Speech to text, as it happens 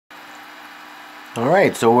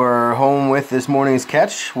Alright, so we're home with this morning's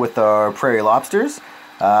catch with our prairie lobsters.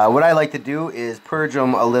 What I like to do is purge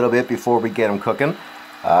them a little bit before we get them cooking.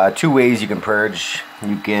 Two ways you can purge.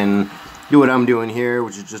 You can do what I'm doing here,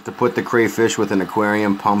 which is just to put the crayfish with an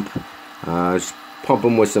aquarium pump. Just pump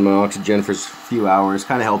them with some oxygen for a few hours.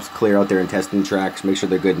 Kind of helps clear out their intestine tracts, make sure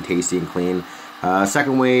they're good and tasty and clean.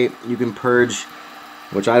 Second way you can purge,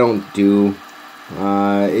 which I don't do,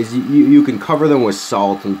 is you can cover them with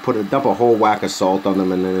salt and dump a whole whack of salt on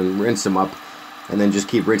them and then rinse them up, and then just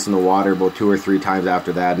keep rinsing the water about 2 or 3 times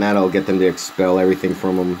after that, and that'll get them to expel everything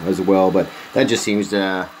from them as well. But that just seems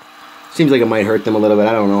like it might hurt them a little bit.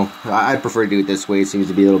 I don't know. I prefer to do it this way. It seems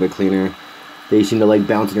to be a little bit cleaner. They seem to like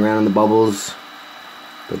bouncing around in the bubbles.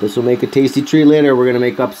 But this will make a tasty treat later. We're gonna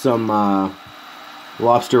make up some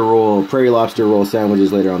prairie lobster roll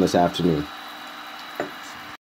sandwiches later on this afternoon.